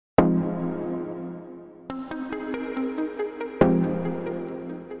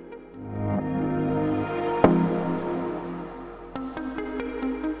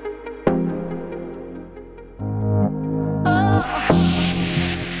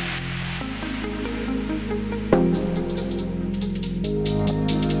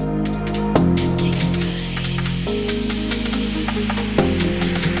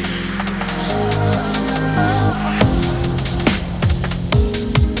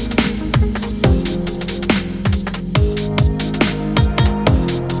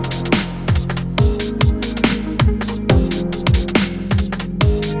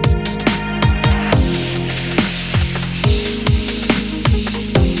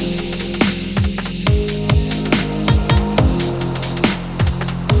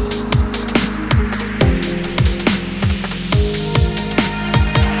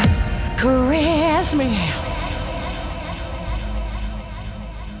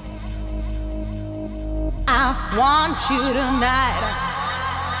want you tonight.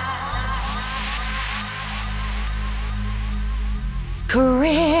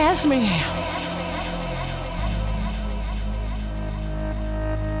 Caress me.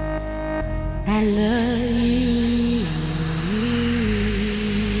 I love you.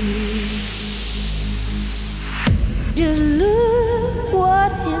 Just look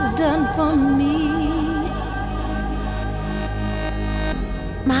what he's done for me.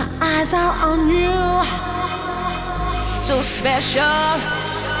 My eyes are on you, so special.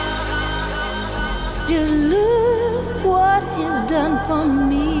 Just look what he's done for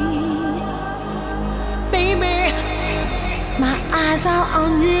me. Baby, my eyes are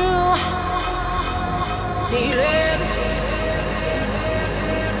on you. Feelings.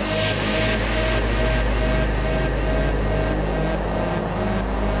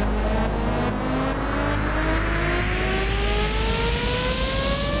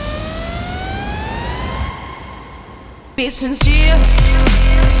 Be sincere.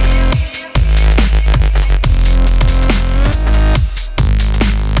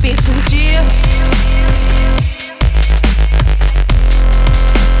 Be sincere.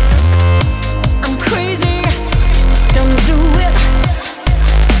 I'm crazy. Don't do it.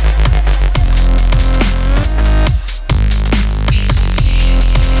 Be sincere.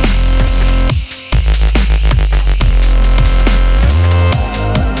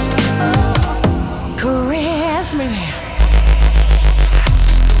 Caress me.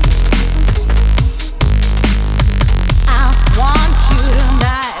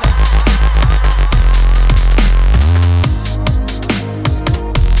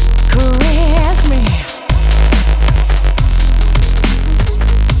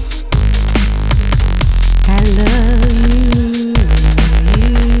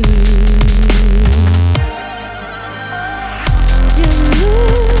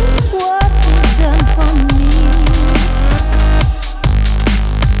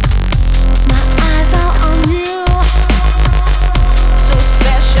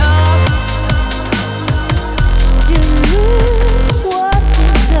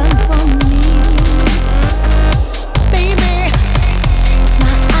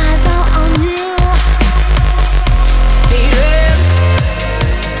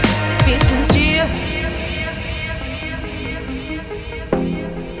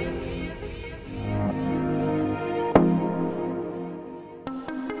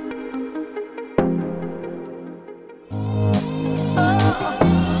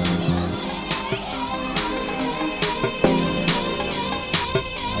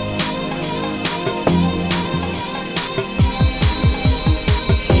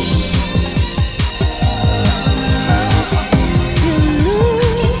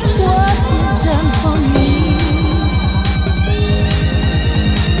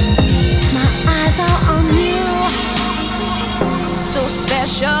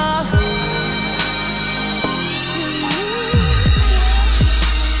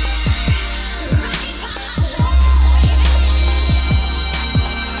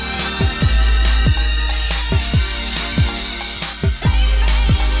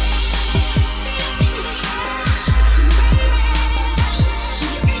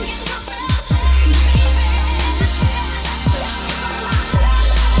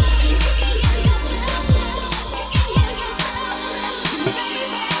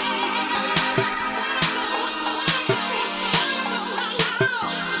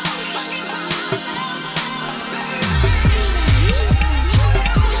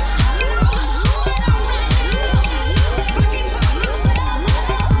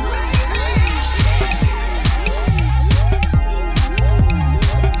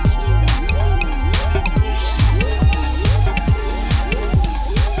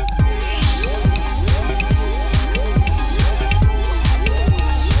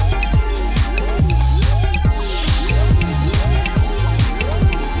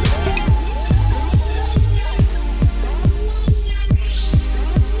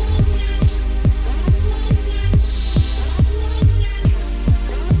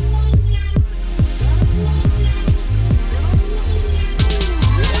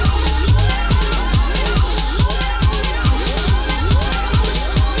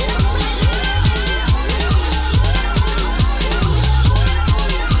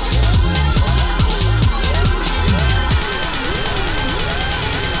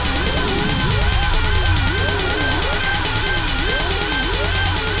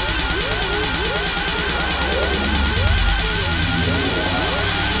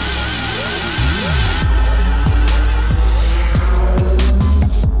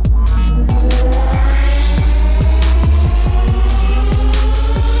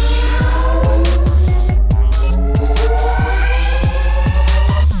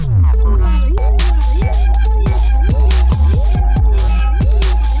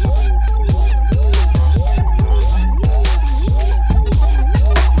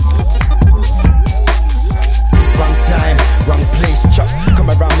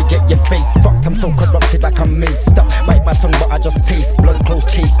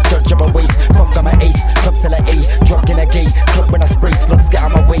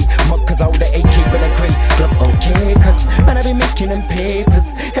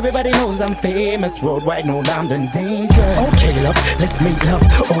 cause I'm famous. Worldwide, no London dangerous. Okay, love, let's make love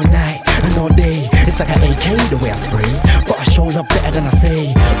all night and all day. It's like an AK the way I spray, but I show love better than I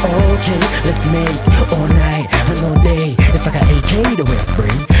say. Okay, let's make all night and all day. It's like an AK the way I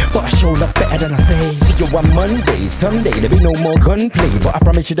spray, but I show love better than I say. See you on Monday, Sunday, there be no more gunplay. But I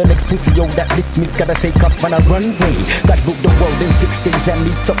promise you the next pussy, yo, that dismiss gotta take up on a runway. God booked the world in 6 days and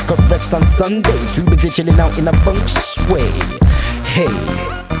me took a rest on Sunday. Too busy chilling out in a funk way. Hey,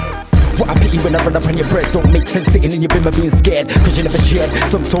 what I pity when I run up on your breast don't make sense sitting in your bimmer being scared, cause you never shared.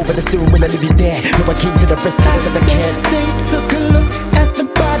 Some told by the steering wheel I leave you there. No, I came to the rescue, I never cared. They took a look at the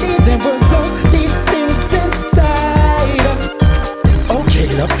body, there was all these things inside. Okay,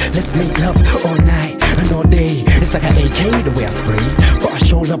 love, let's make love all night and all day. It's like an AK the way I spray, but I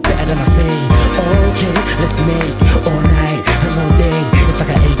show love better than I say. Okay, let's make all night and all day. It's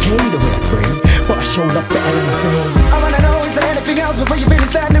like an AK the way I spray, but I show love better than I say. I wanna know, is there anything else before you finish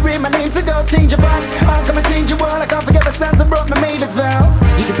standing in my name to go change your back? I'll come and change your world. I can't forget the stands I brought me made a vow.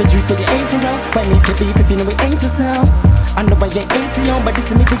 You can produce but you ain't around. Why make a beat if you know it ain't a sound? I know I ain't 80 on, but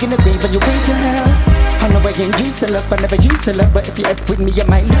this is me thinking the day when you wait to hell. I know I ain't used to love, I never used to love, but if you F with me, you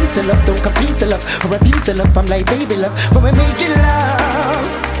might lose the love. Don't confuse the love or abuse the love. I'm like baby love when we're making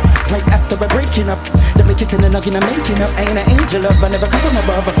love. Right after we're breaking up, then we kissing and hugging and making up. I ain't an angel love, I never come from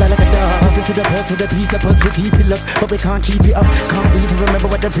above, I fly like a dove. Listen to the bird, to the piece of us, we're deep in love, but we can't keep it up. Can't even remember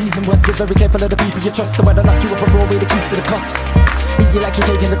what the reason was. So very careful of the people you trust, the way they lock you up and throw away the keys to the cuffs. Eat you like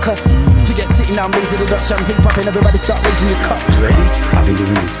you're taking the cuss. Forget sitting down, raising it up, champagne popping, everybody start raising your cups. Ready? I've been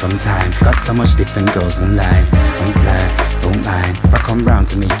doing this from time. Got so much different girls in line. I'm fly, don't mind if I come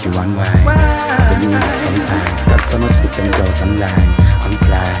round to make you unwind. I've been doing this from time. Got so much different girls online. I'm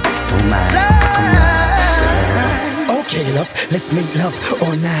fly, don't mind if I come round. Okay, love, let's make love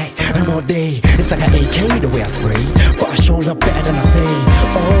all night and all day. It's like an AK the way I spray, but I show love better than I say.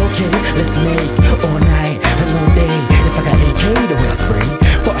 Okay, let's make all night and all day. It's like an AK the way I spray,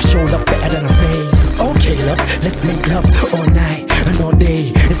 but I show love better than I say. Okay, love, let's make love all night and all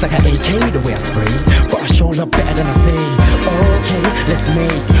day. It's like an AK the way I spray, but I show love better than I say. Okay, let's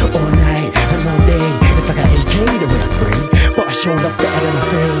make all night and all day. It's like an AK the way I spray, but I show love better than I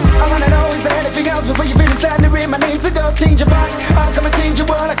say. I wanna know, is there anything else before you finish standing in my name to go change your back? I'll come and change your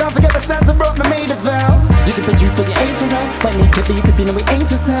world. I can't forget the stands I brought me made a vow. You can produce but you ain't around. Why make a beat if you know it ain't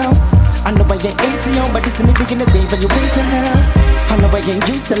a sound? I know I ain't 80 on, but this is me thinking the day when you wait to hell. I know I ain't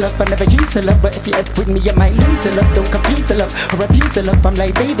used to love, I never used to love, but if you F with me, you might lose the love. Don't confuse the love or abuse the love. I'm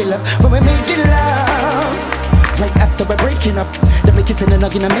like baby love when we're making love. Right after we're breaking up, then we kissing and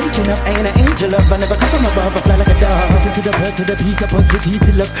hugging and making up. I ain't an angel love, I never come from above, I fly like a dove. Listen to the bird, to the piece of us, we're deep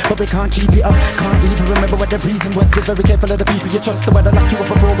in love, but we can't keep it up. Can't even remember what the reason was. So very careful of the people you trust, the way they lock you up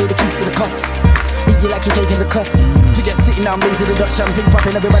and throw away the keys to the cuffs. Eat you like you're taking the cuss. Forget sitting down, raising it up, champagne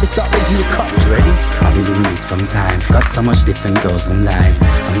popping, everybody start raising your cups. Ready? I've been doing this from time. Got so much different girls in line.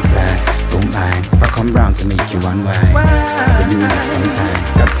 I'm fly, don't mind if I come round to make you unwind. I've been doing this from time.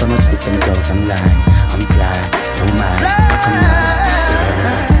 Got so much different girls online. I'm fly, don't mind if I come round.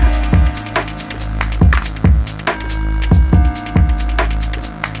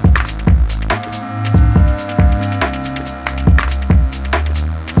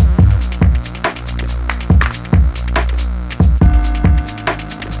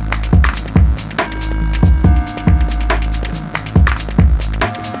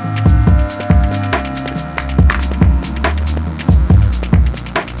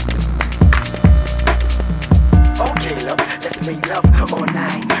 Make love all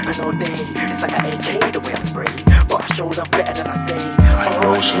night and all day. It's like an AK the way I spray, but I show love better than I say.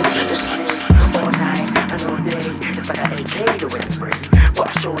 Let's make all night and all day. It's like an AK the way I spray, but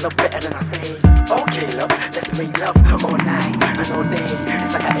I show love better than I say. Okay, love, let's make love all night and all day.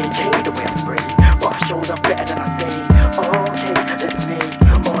 It's like an AK the way I spray, but I show love better than I say. Okay, let's make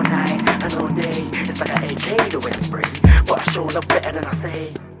all night and all day. It's like an AK the way I spray, but I show love better than I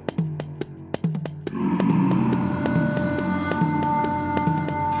say.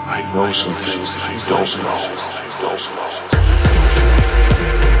 I know some things that you don't know.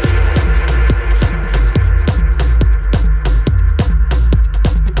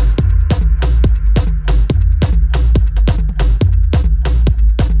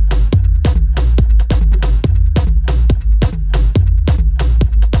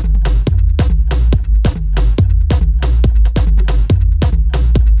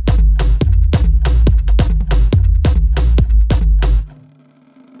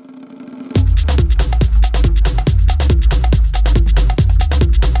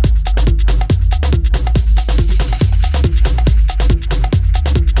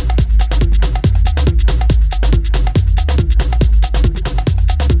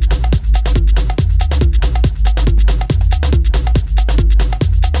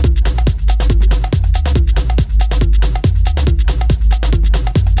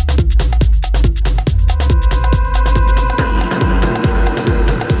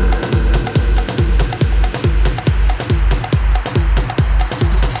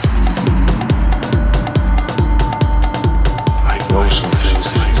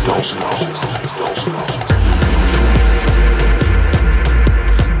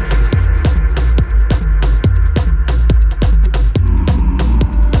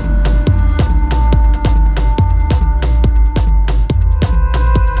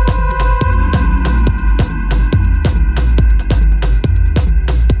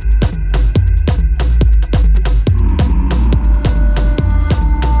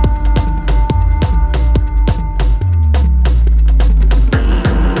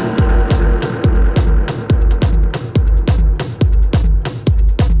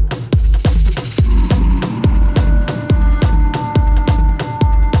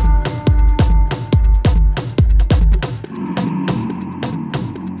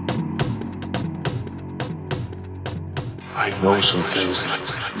 I know some things.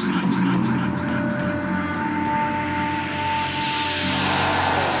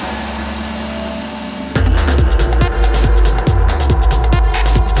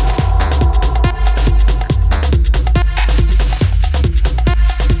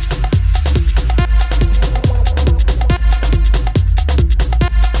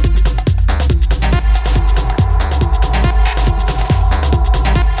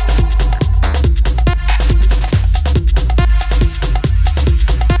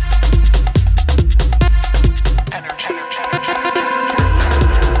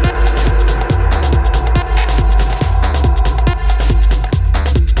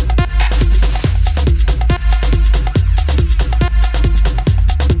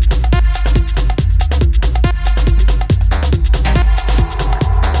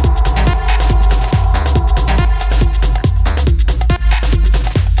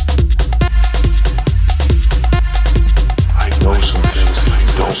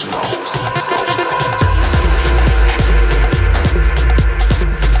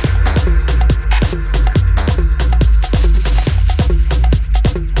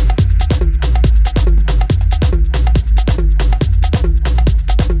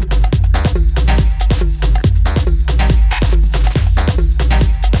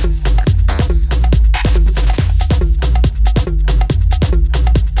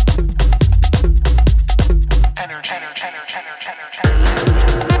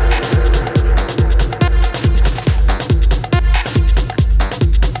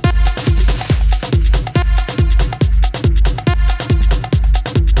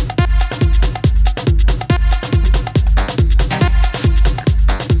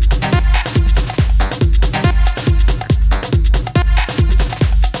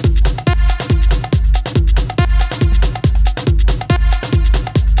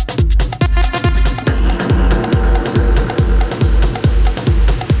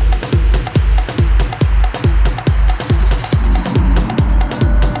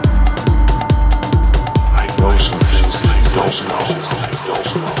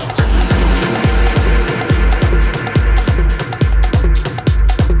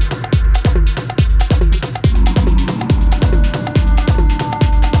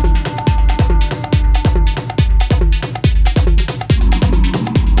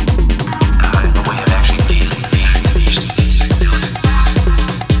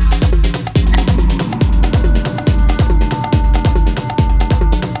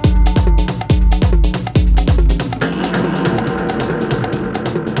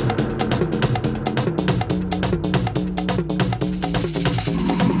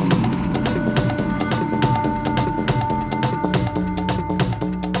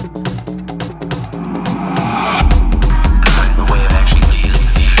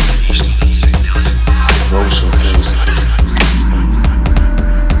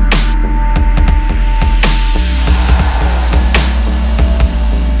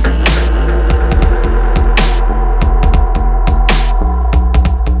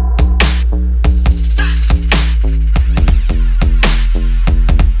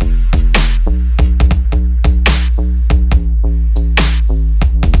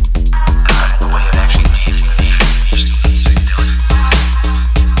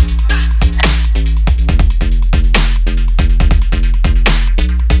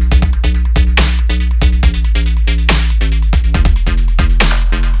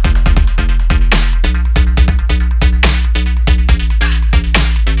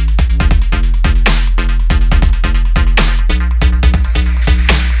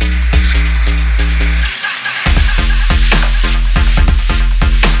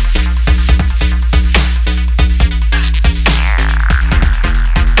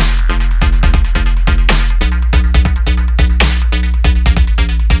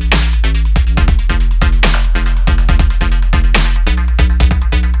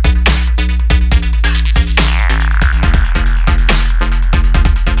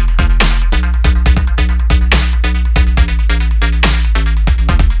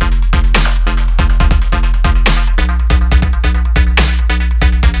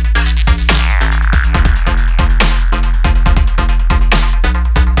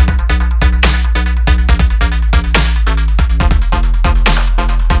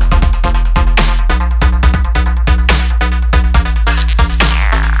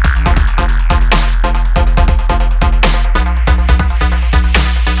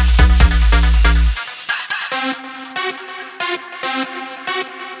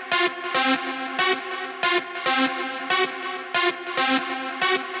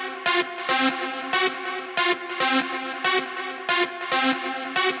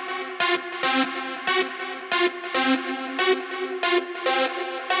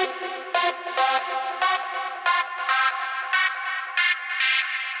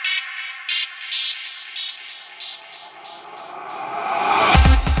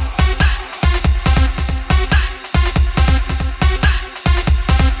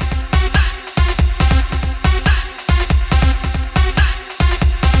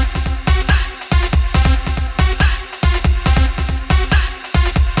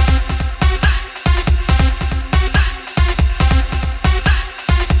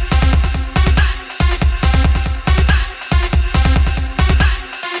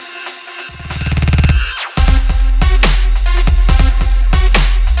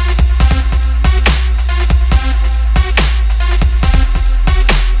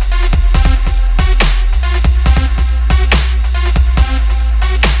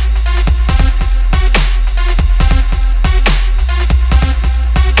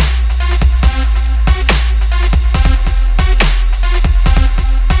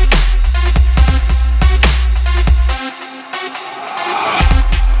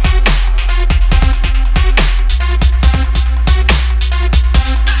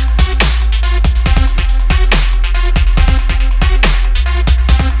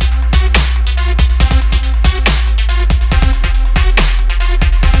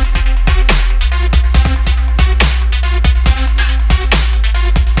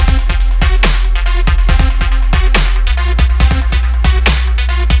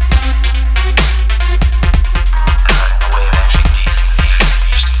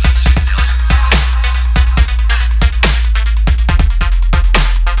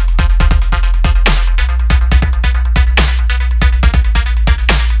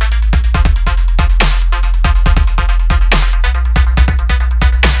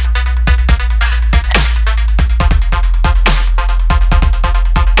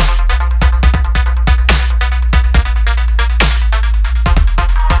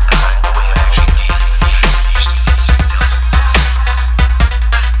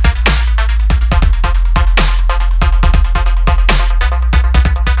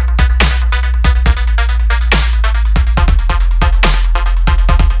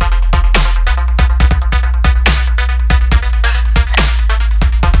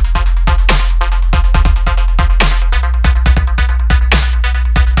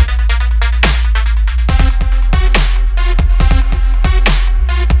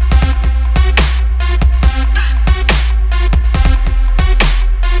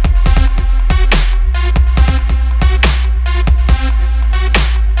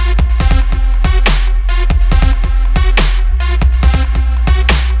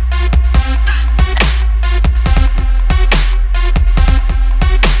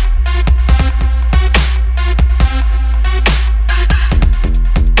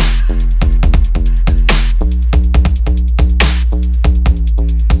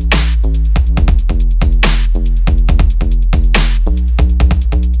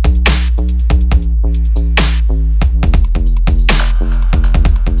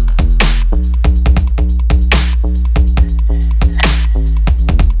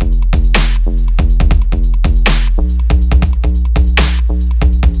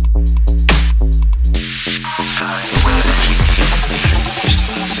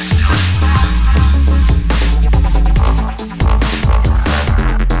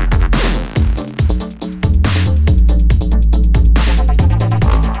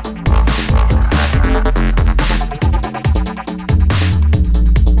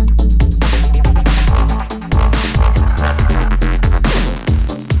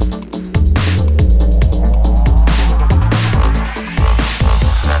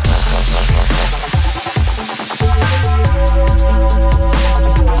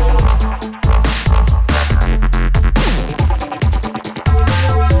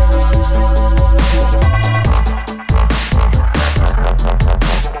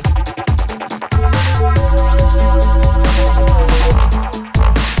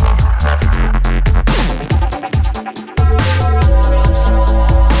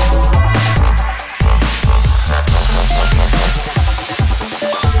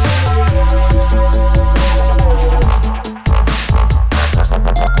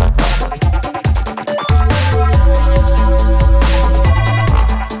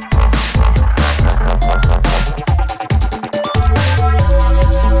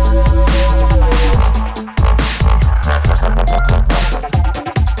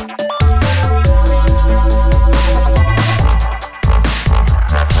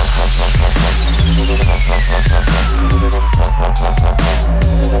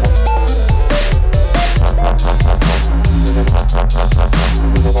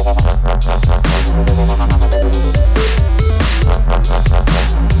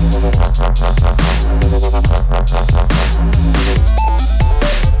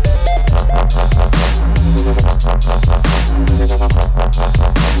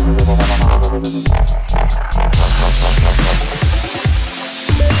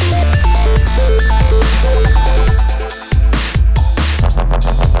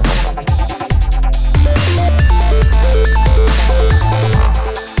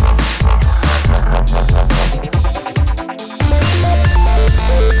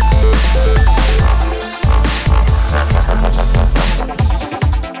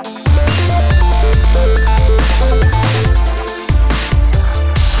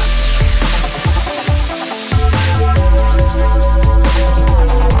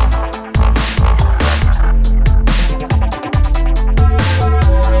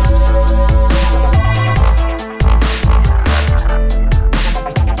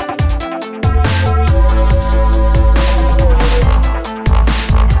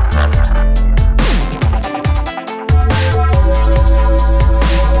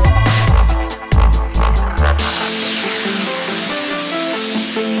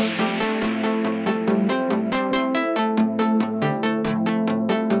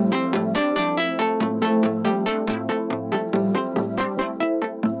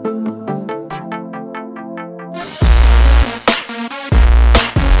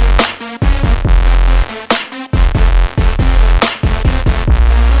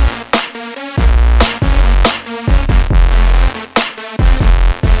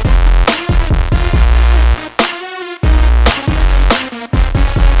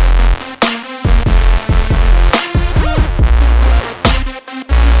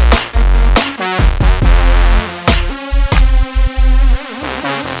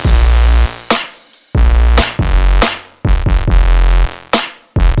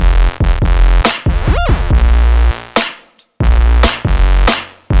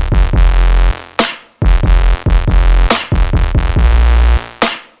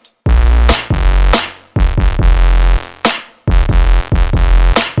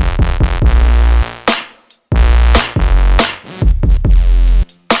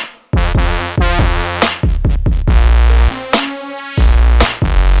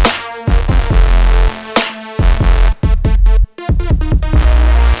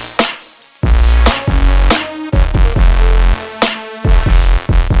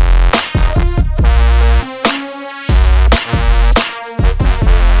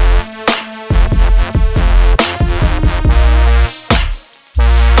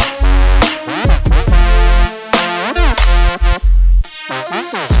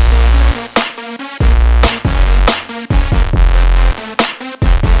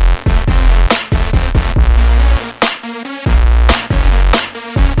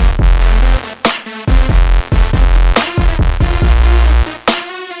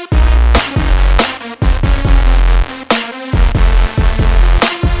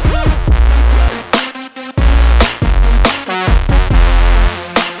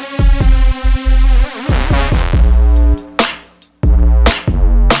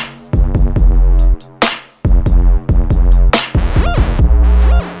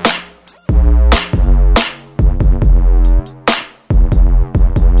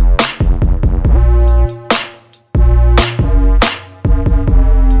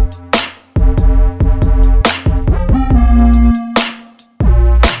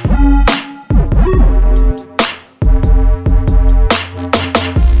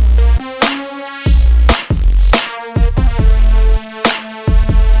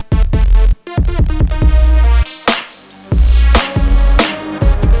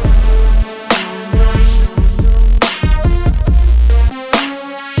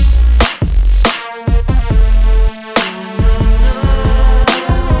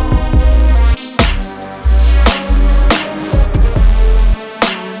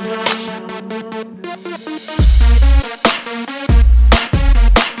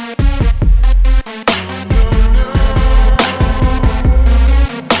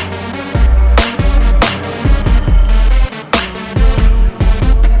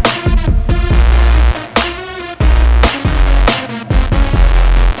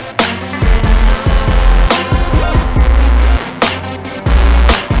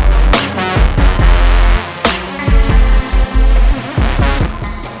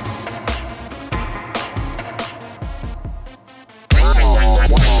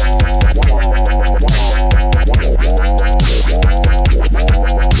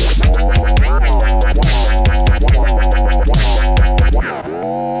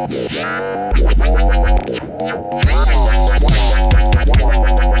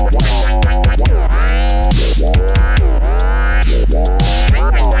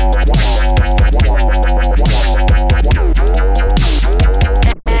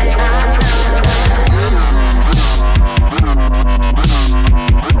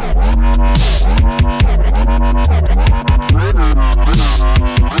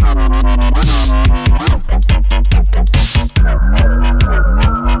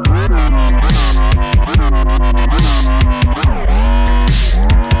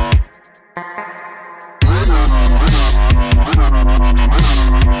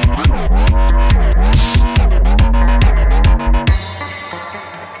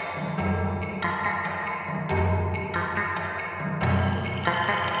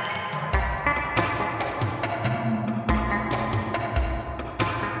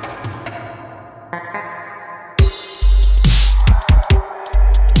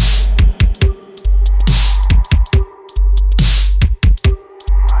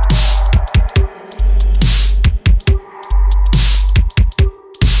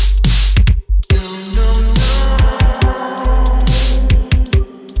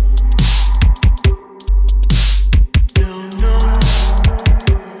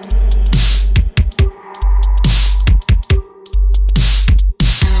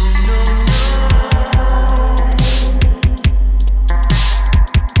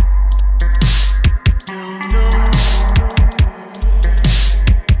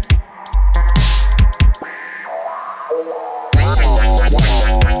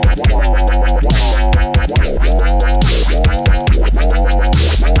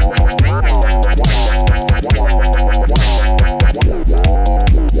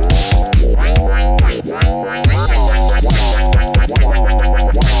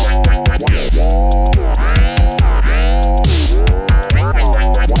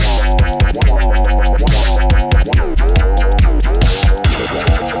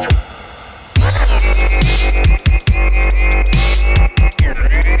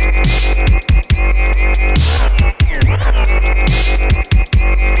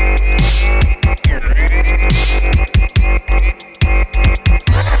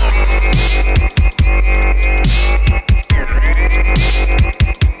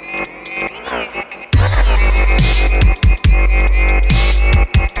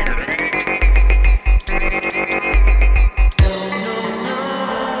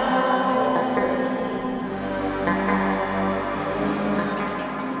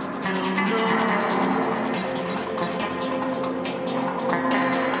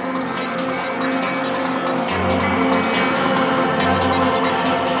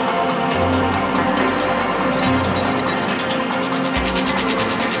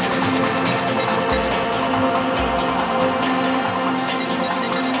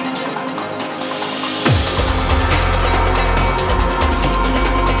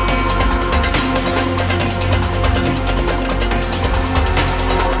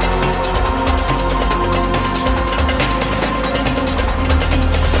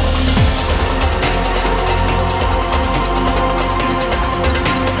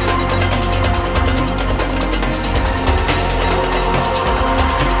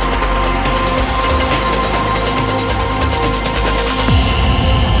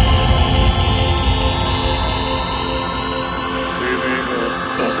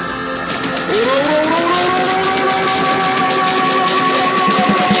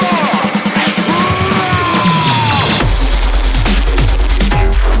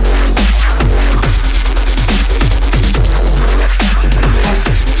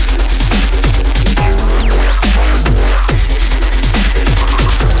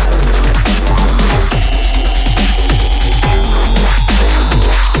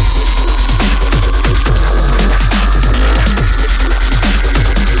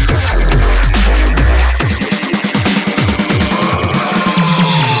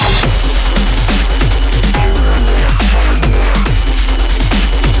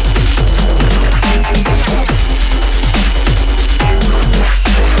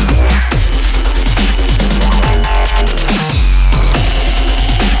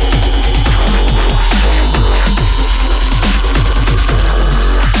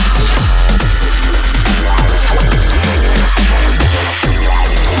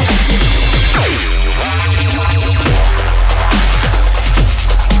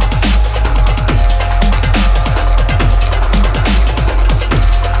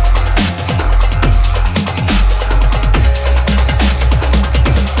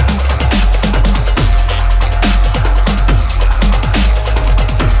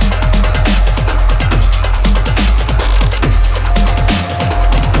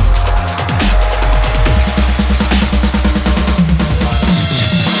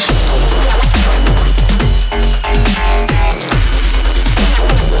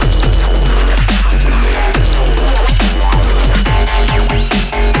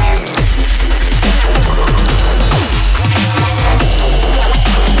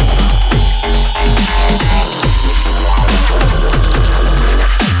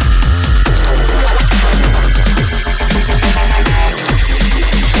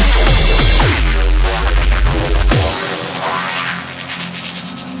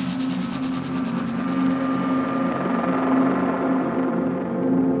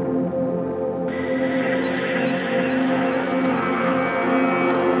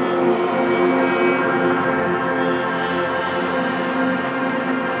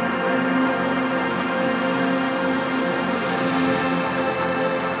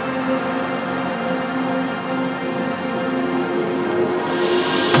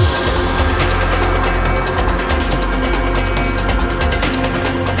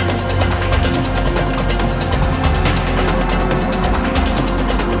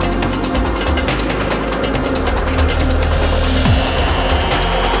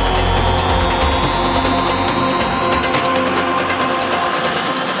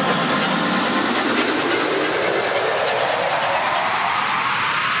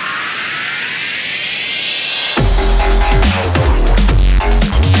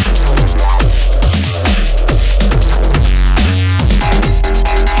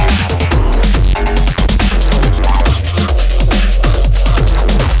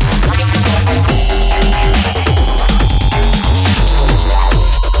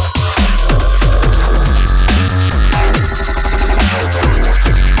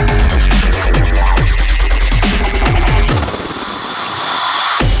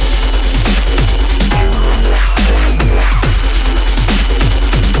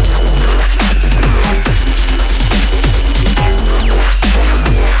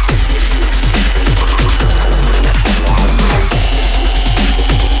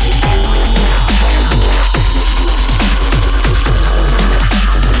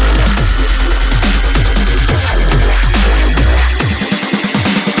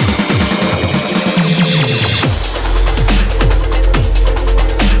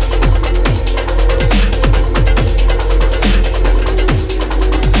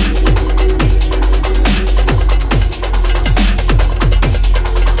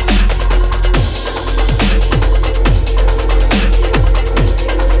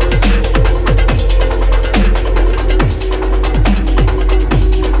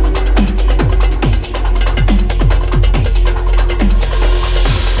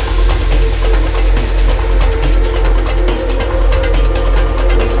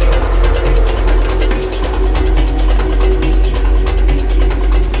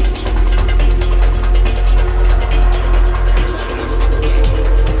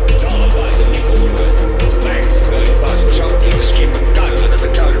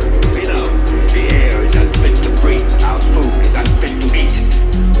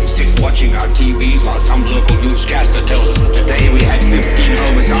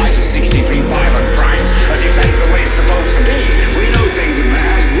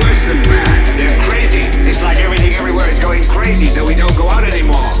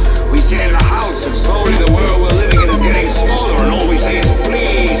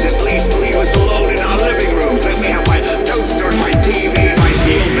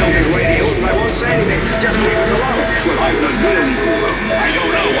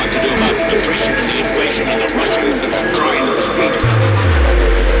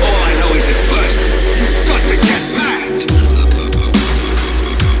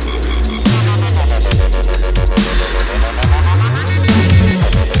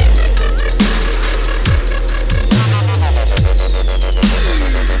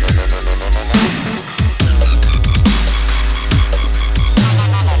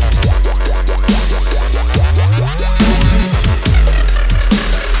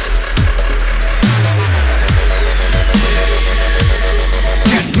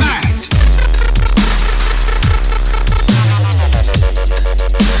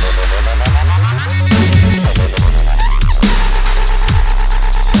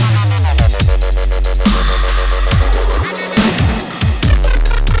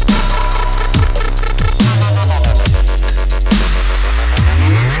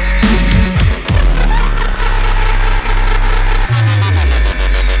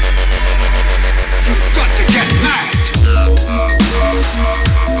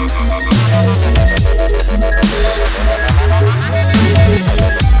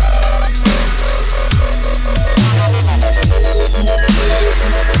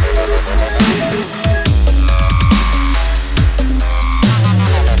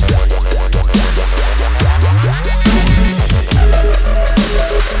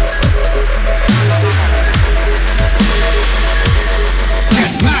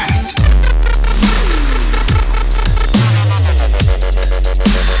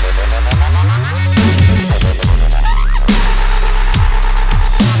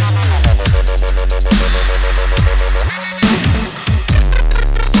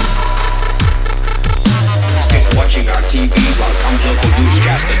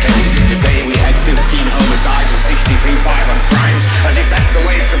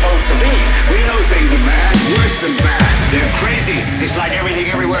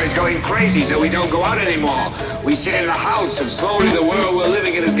 sit in the house and slowly the world we're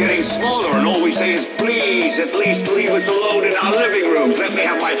living in is getting smaller and all we say is please at least leave us alone in our living rooms. Let me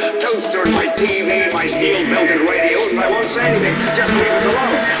have my toaster and my TV and my steel-belted radios and I won't say anything. Just leave us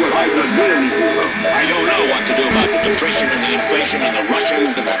alone. Well, I've not been anything. I don't know what to do about the depression and the inflation and the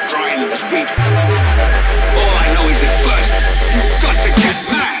Russians and the crying in the street. All I know is that first, you've got to get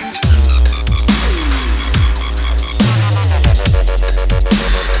mad.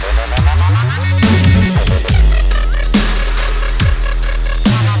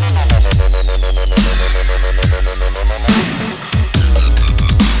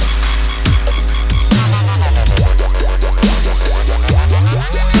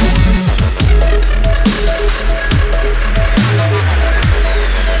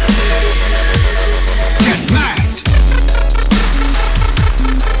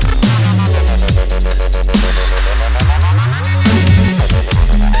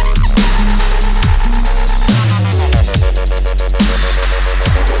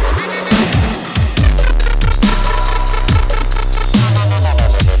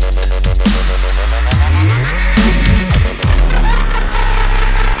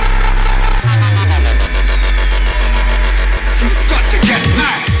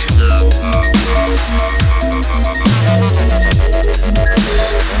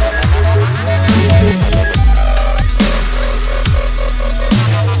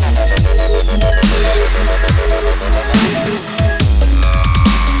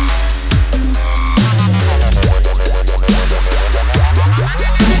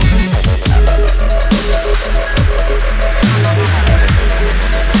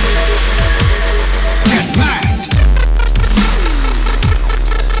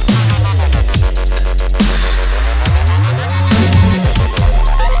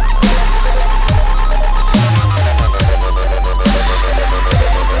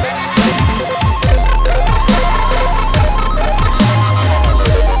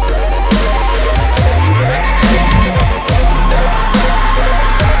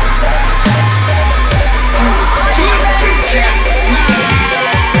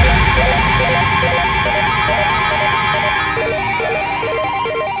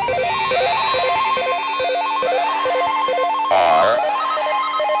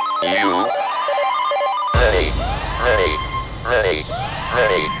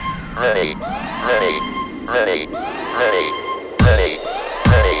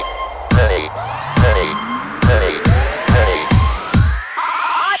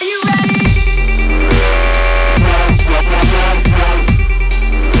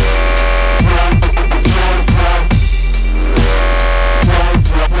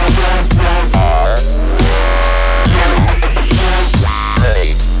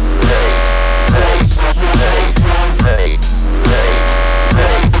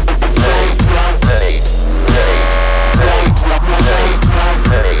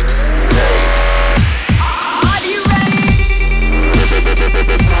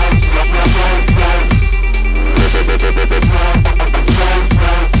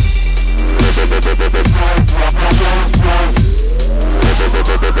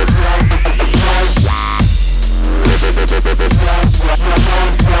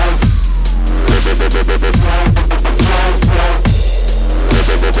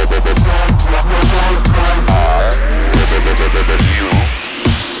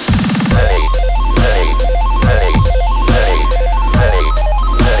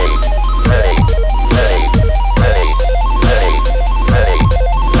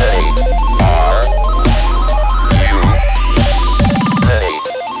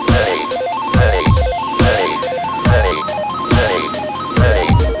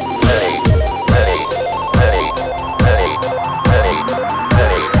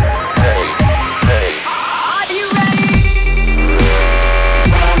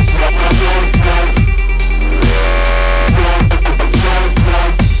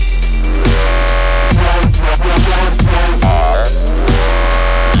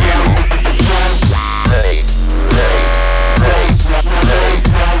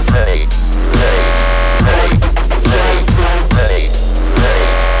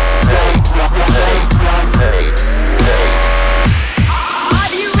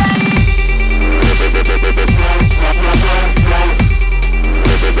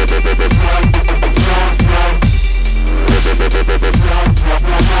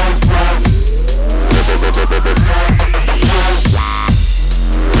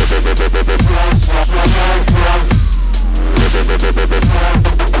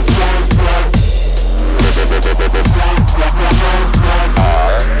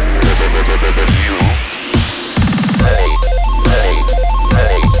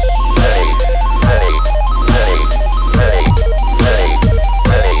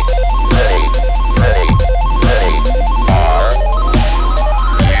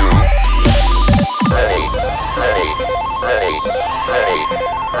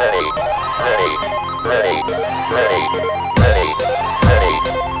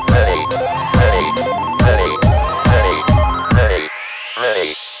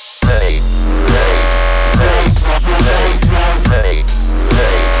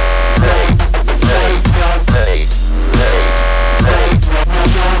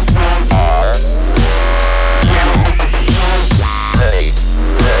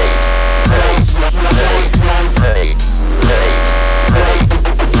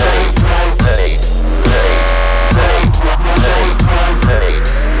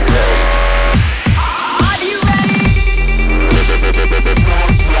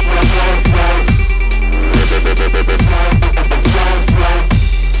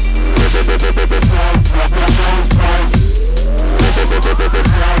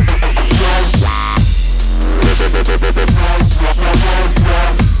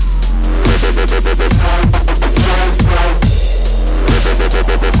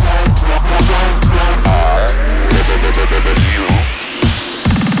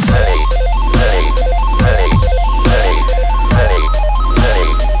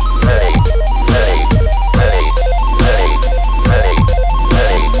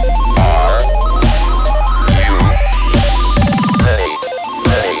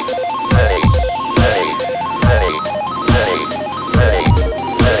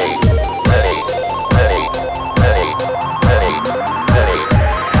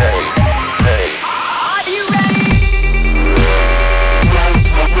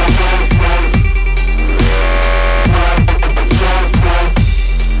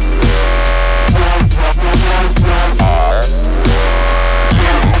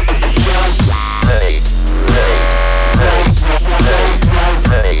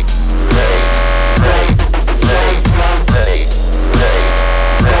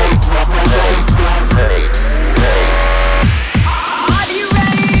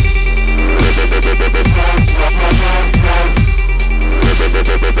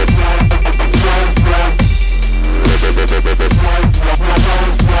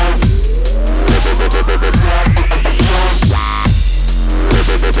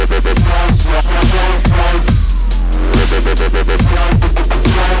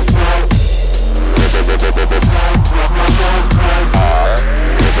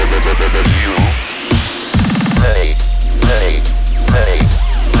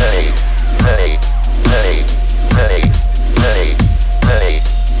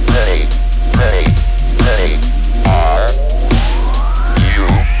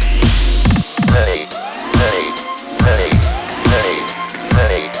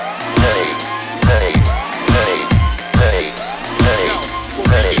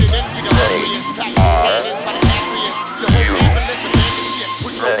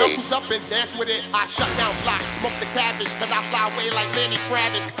 and dance with it. I shut down blocks, smoke the cabbage, cause I fly away like Lenny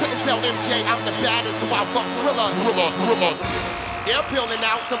Kravitz. Couldn't tell MJ I'm the baddest, so I fuck Thriller. They're peeling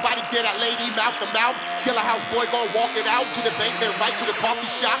out, somebody get that lady mouth to mouth. Killer house boy gon' walk it out to the bank and right to the coffee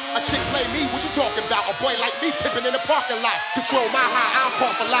shop. A chick play me, what you talking about? A boy like me pimping in the parking lot. Control my high, I don't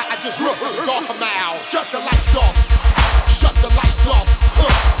cough a lot, I just off a mouth. Shut the lights off, shut the lights off,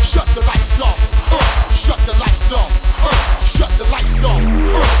 shut the lights off, shut the lights off, shut the lights off,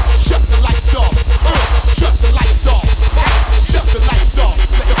 shut the lights off, shut the lights off, shut the lights off.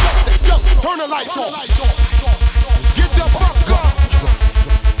 Let's go, turn the lights off. Get the fuck up.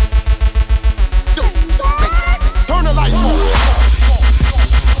 Turn the lights on.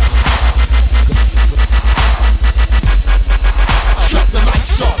 Shut the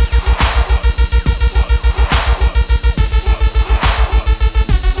lights off.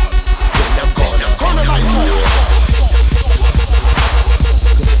 Then I'm gonna turn the lights on.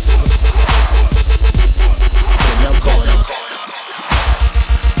 Then I'm gonna.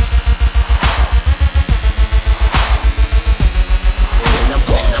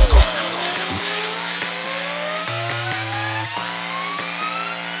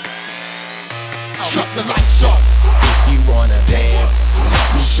 Shut the lights off. If you wanna dance, let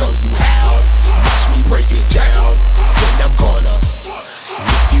me show you how. Watch me break it down. Then I'm gonna.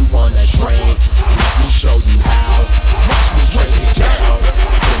 If you wanna drink, let me show you how. Watch me break it down.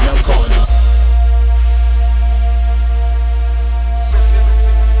 Then I'm gonna.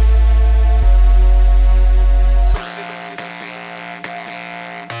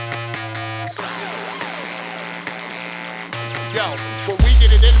 Yo, when we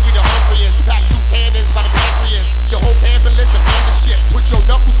get it in, we the hungriest. Pack two cannons by the pancreas. Your whole ambulance and the shit. Put your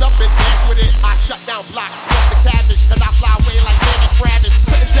knuckles up and dance with it. I shut down blocks, smoke the cabbage, cause I fly away like Lenny Kravitz.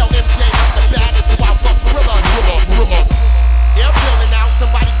 Couldn't tell MJ I'm the baddest, so I fuck Thriller. They're peeling out,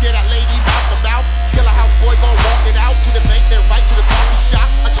 somebody get that lady mouth to mouth. Killer house boy gon' walk it out to the bank and right to the coffee shop.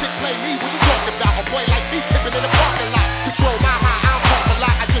 A chick play me, what you talking about? A boy like me pimping in the parking lot. Control my high, I don't talk a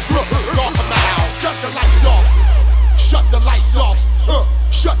lot, I just off a mouth. Shut the lights off. Shut the lights off,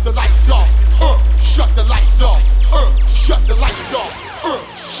 shut the lights off, shut the lights off, shut the lights off,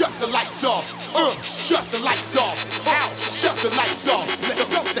 shut the lights off, shut the lights off, ow, shut the lights off. Let's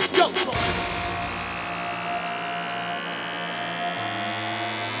go, let's go.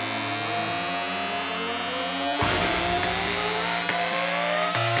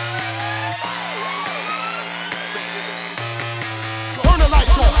 Turn the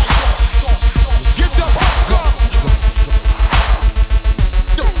lights off. Get the fuck up.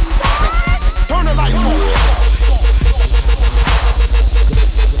 Turn the lights on.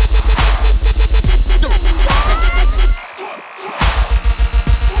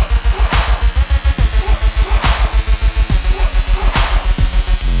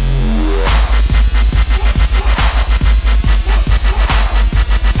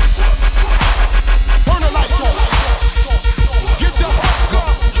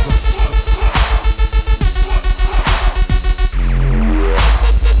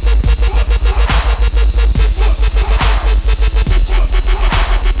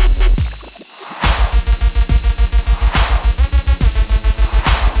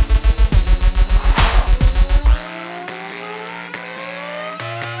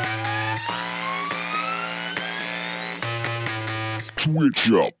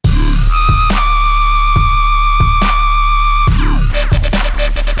 Switch up.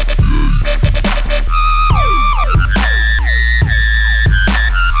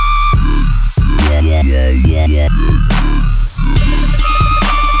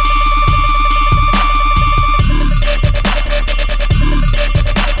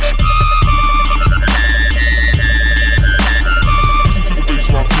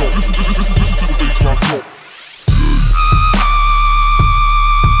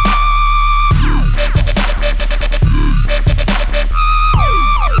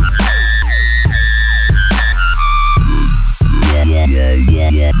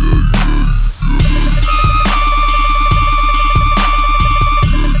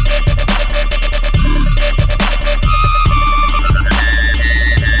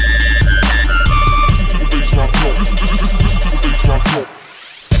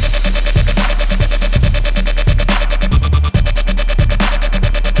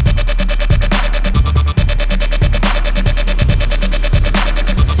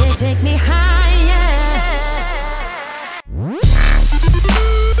 Take me higher.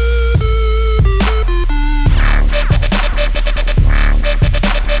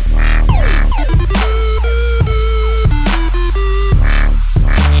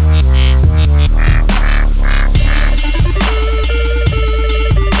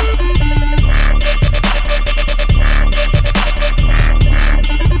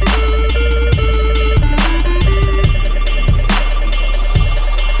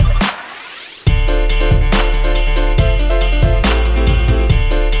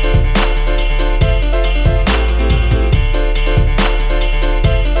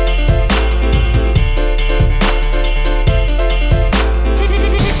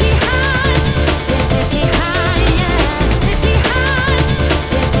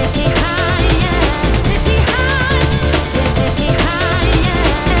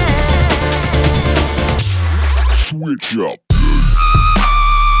 up.